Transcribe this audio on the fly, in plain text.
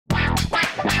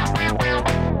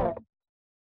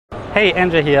Hey,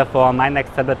 Andrew here for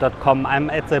mynexttablet.com. I'm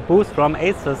at the booth from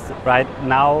ASUS right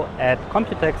now at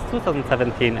Computex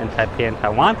 2017 in Taipei in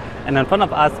Taiwan. And in front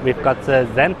of us we've got the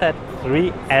ZenPad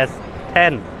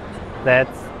 3S10.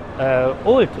 That's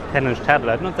old 10-inch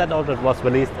tablet, not that old, it was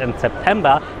released in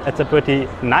September. It's a pretty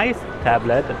nice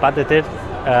tablet, but it did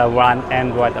run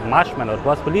Android and Marshmallow. It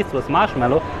was released with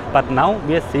Marshmallow, but now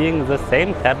we're seeing the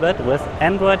same tablet with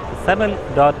Android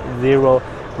 7.0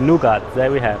 Nougat.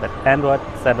 There we have it, Android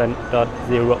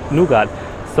 7.0 Nougat.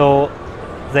 So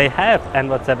they have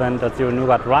Android 7.0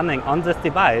 Nougat running on this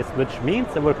device, which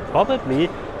means they will probably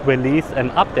release an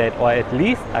update, or at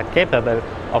least are capable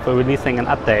of releasing an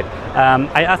update.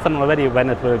 I asked them already when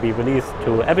it will be released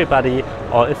to everybody,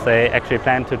 or if they actually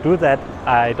plan to do that.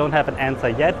 I don't have an answer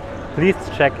yet. Please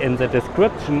check in the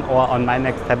description or on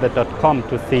mynexttablet.com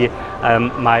to see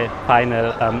my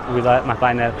final result, my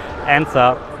final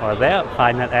answer, or their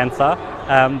final answer.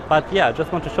 But yeah, I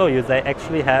just want to show you they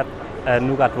actually have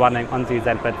Nougat running on the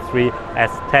ZenPad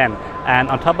 3S10, and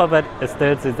on top of it is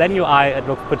still the ZenUI. It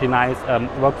looks pretty nice,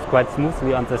 works quite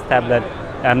smoothly on this tablet.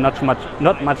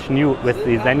 Not much new with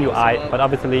the ZenUI, but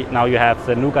obviously now you have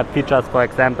the Nougat features, for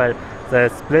example, the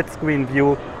split screen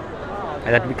view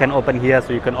that we can open here,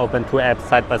 so you can open two apps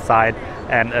side by side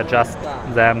and adjust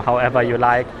them however you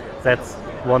like. That's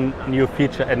one new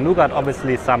feature in Nougat.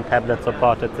 Obviously some tablets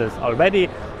supported this already,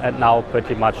 and now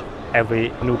pretty much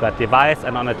every Nougat device.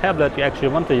 And on a tablet you actually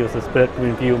want to use a split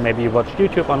screen view, maybe watch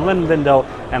YouTube on one window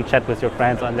and chat with your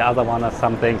friends on the other one or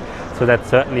something, so that's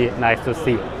certainly nice to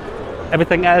see.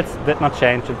 Everything else did not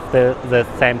change, it's still the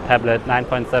same tablet,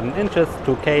 9.7 inches,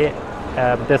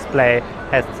 2K display,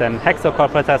 has an hexa-core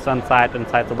processor inside.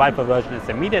 Inside the Wi-Fi version is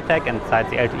a MediaTek, and inside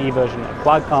the LTE version a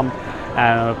Qualcomm.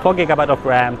 4 GB of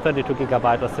RAM, 32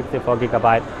 GB or 64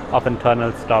 GB of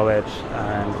internal storage,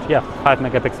 and yeah, 5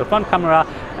 megapixel front camera.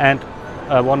 And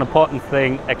one important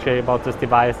thing actually about this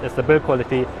device is the build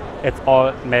quality. It's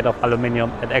all made of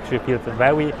aluminium. It actually feels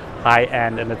very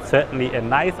high-end, and it's certainly a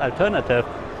nice alternative,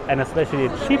 and especially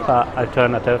a cheaper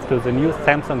alternative to the new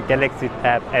Samsung Galaxy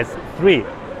Tab S3.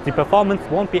 The performance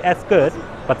won't be as good,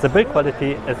 but the build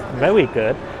quality is very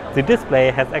good. The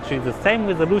display has actually the same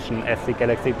resolution as the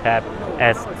Galaxy Tab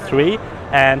S3,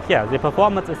 and yeah, the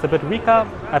performance is a bit weaker.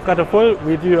 I've got a full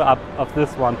review up of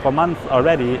this one for months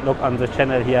already. Look on the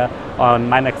channel here on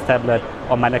mynexttablet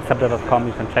or mynexttablet.com.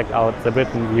 You can check out the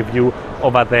written review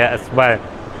over there as well.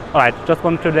 Alright, just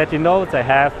wanted to let you know they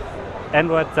have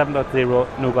Android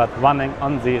 7.0 Nougat running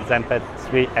on the ZenPad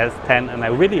 3S10, and I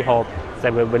really hope they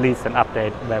will release an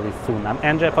update very soon. I'm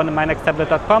Andrew from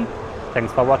mynexttablet.com.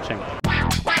 Thanks for watching.